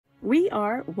We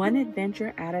are one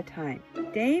adventure at a time.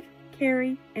 Dave,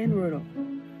 Carrie, and Rudolph.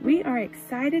 We are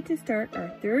excited to start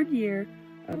our 3rd year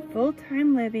of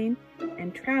full-time living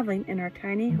and traveling in our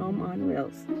tiny home on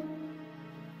wheels.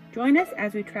 Join us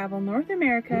as we travel North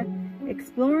America,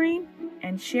 exploring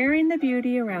and sharing the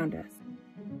beauty around us.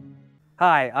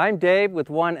 Hi, I'm Dave with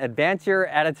One Adventure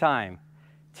at a Time.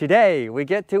 Today we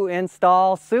get to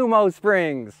install SUMO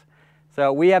Springs.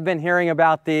 So we have been hearing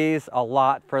about these a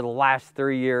lot for the last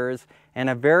 3 years, and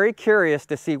I'm very curious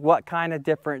to see what kind of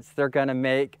difference they're going to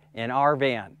make in our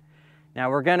van. Now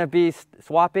we're going to be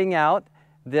swapping out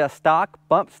the stock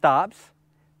bump stops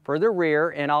for the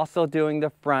rear and also doing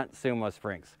the front SUMO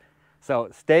Springs. So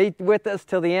stay with us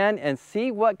till the end and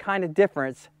see what kind of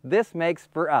difference this makes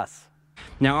for us.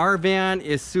 Now our van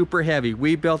is super heavy.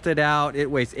 We built it out.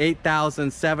 It weighs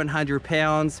 8,700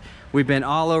 pounds. We've been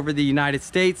all over the United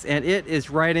States and it is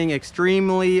riding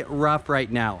extremely rough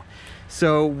right now.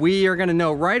 So we are gonna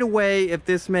know right away if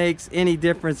this makes any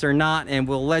difference or not, and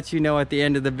we'll let you know at the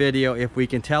end of the video if we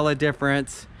can tell a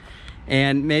difference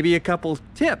and maybe a couple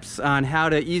tips on how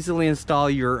to easily install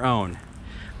your own.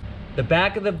 The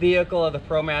back of the vehicle of the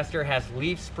ProMaster has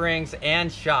leaf springs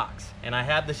and shocks, and I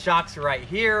have the shocks right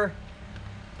here.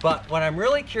 But what I'm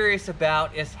really curious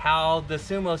about is how the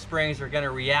SUMO Springs are going to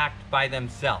react by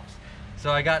themselves. So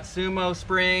I got SUMO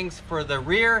Springs for the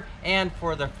rear and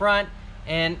for the front,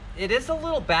 and it is a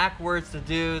little backwards to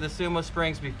do the SUMO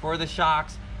Springs before the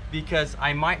shocks because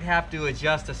I might have to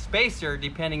adjust a spacer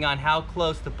depending on how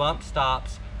close the bump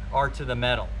stops are to the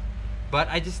metal. But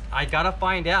I gotta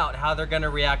find out how they're going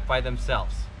to react by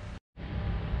themselves.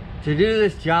 To do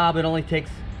this job, it only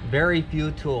takes very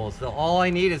few tools. So all I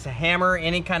need is a hammer.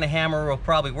 Any kind of hammer will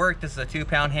probably work. This is a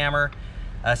 2-pound hammer,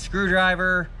 a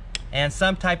screwdriver, and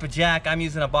some type of jack. I'm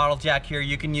using a bottle jack here.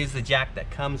 You can use the jack that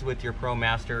comes with your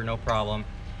ProMaster, no problem.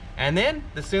 And then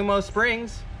the SUMO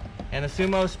Springs, and the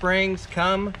SUMO Springs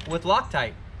come with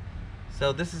Loctite.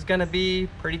 So this is gonna be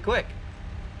pretty quick.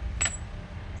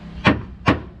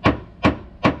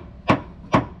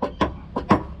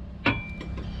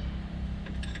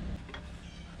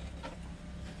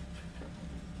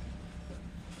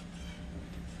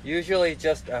 Usually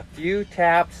just a few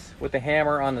taps with the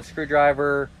hammer on the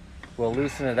screwdriver will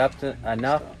loosen it up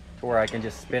enough to where I can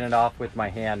just spin it off with my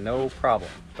hand, no problem.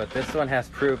 But this one has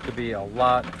proved to be a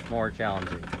lot more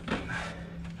challenging.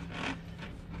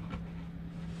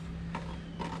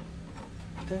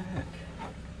 What the heck?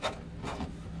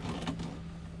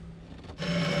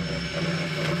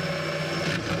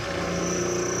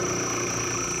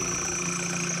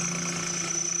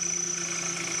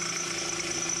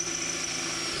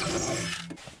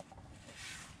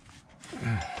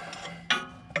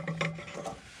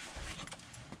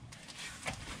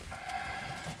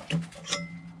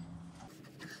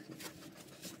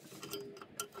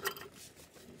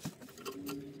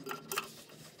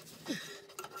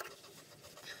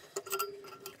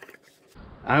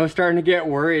 I was starting to get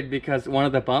worried because one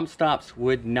of the bump stops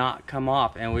would not come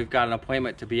off, and we've got an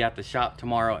appointment to be at the shop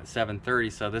tomorrow at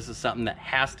 7:30, so this is something that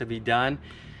has to be done.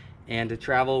 And to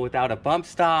travel without a bump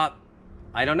stop,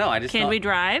 I don't know. Can we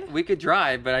drive? We could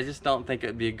drive, but I just don't think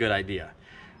it'd be a good idea.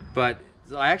 But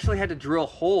so I actually had to drill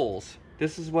holes.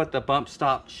 This is what the bump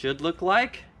stop should look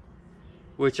like,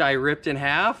 which I ripped in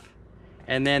half.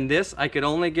 And then this,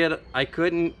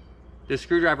 the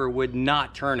screwdriver would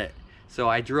not turn it. So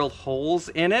I drilled holes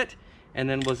in it and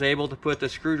then was able to put the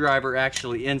screwdriver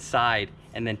actually inside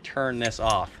and then turn this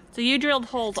off. So you drilled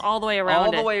holes all the way around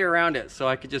it? All the way around it, so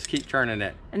I could just keep turning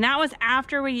it. And that was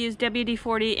after we used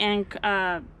WD-40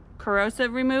 and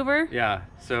corrosive remover? Yeah,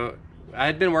 so I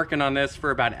had been working on this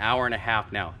for about an hour and a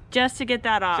half now. Just to get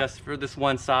that off? Just for this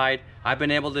one side. I've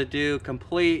been able to do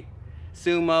complete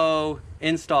SUMO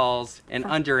installs in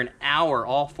under an hour,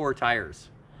 all 4 tires.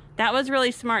 That was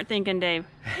really smart thinking, Dave.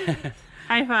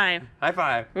 High five. High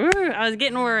five. Ooh, I was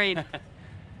getting worried.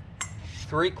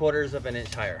 3/4 of an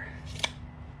inch higher.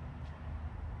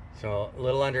 So a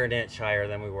little under an inch higher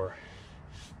than we were.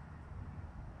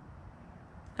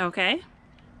 Okay.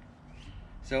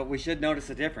 So we should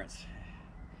notice a difference.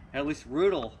 At least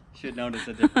Rudolph should notice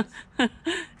a difference.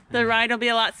 The ride will be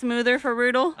a lot smoother for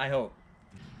Rudolph? I hope.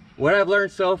 What I've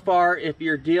learned so far, if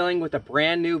you're dealing with a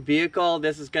brand new vehicle,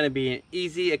 this is going to be an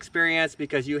easy experience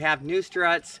because you have new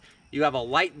struts, you have a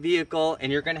light vehicle,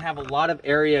 and you're going to have a lot of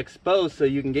area exposed so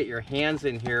you can get your hands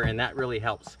in here, and that really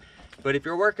helps. But if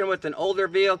you're working with an older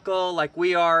vehicle like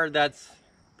we are, that's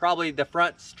probably the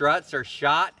front struts are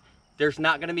shot, there's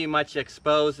not going to be much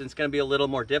exposed and it's going to be a little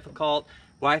more difficult.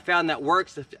 What I found that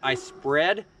works if I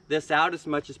spread this out as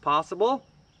much as possible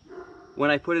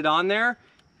when I put it on there,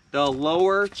 the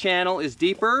lower channel is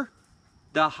deeper,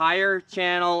 the higher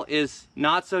channel is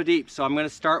not so deep. So I'm going to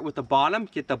start with the bottom,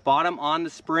 get the bottom on the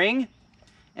spring,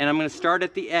 and I'm going to start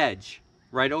at the edge,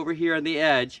 right over here on the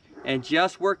edge, and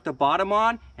just work the bottom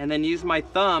on, and then use my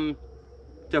thumb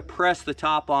to press the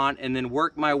top on, and then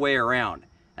work my way around.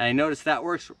 And I notice that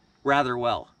works rather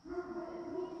well.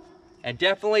 And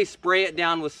definitely spray it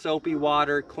down with soapy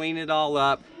water, clean it all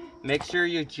up. Make sure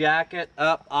you jack it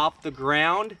up off the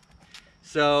ground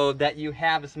so that you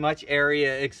have as much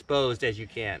area exposed as you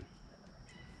can.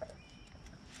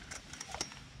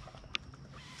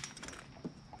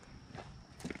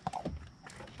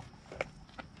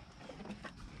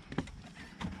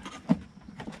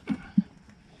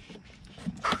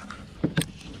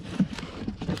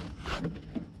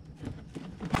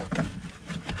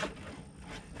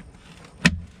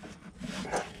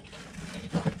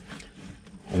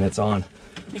 And it's on.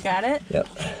 You got it? Yep.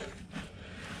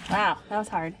 Wow, that was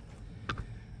hard.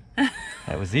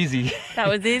 That was easy. That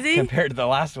was easy? Compared to the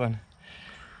last one.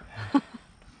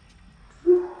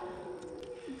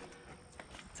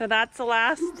 So that's the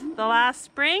last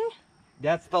spring?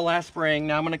 That's the last spring.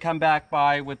 Now I'm going to come back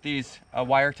by with these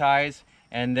wire ties,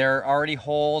 and there are already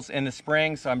holes in the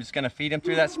spring, so I'm just going to feed them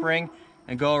through that spring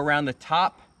and go around the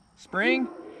top spring,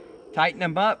 tighten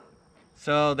them up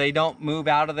so they don't move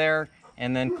out of there,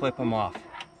 and then clip them off.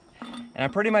 And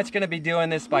I'm pretty much going to be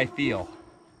doing this by feel.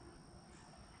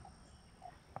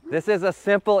 This is a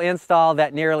simple install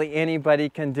that nearly anybody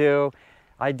can do.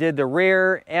 I did the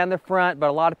rear and the front, but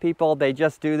a lot of people, they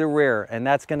just do the rear, and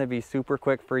that's going to be super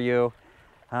quick for you.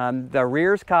 The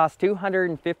rears cost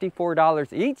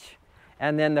 $254 each,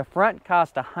 and then the front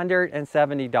cost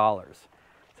 $170.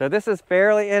 So this is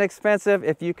fairly inexpensive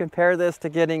if you compare this to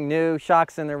getting new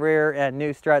shocks in the rear and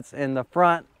new struts in the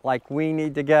front like we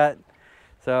need to get.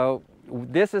 So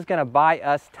this is going to buy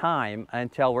us time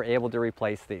until we're able to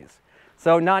replace these.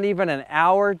 So not even an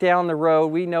hour down the road,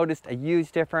 we noticed a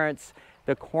huge difference.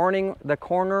 The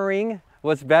cornering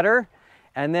was better.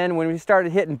 And then when we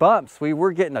started hitting bumps, we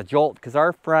were getting a jolt because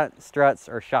our front struts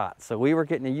are shot. So we were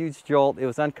getting a huge jolt. It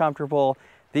was uncomfortable.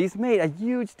 These made a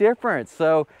huge difference.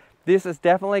 So this is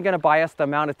definitely going to buy us the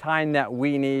amount of time that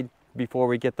we need before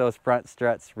we get those front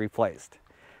struts replaced.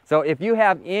 So if you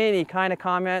have any kind of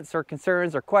comments or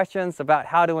concerns or questions about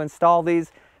how to install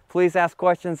these, please ask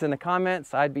questions in the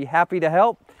comments. I'd be happy to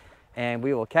help, and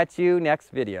we will catch you next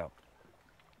video.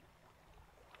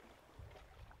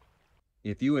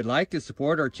 If you would like to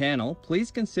support our channel,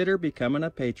 please consider becoming a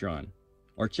patron,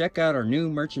 or check out our new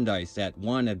merchandise at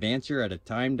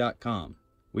oneadvantureatatime.com.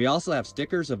 We also have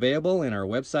stickers available in our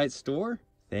website store.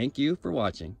 Thank you for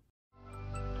watching.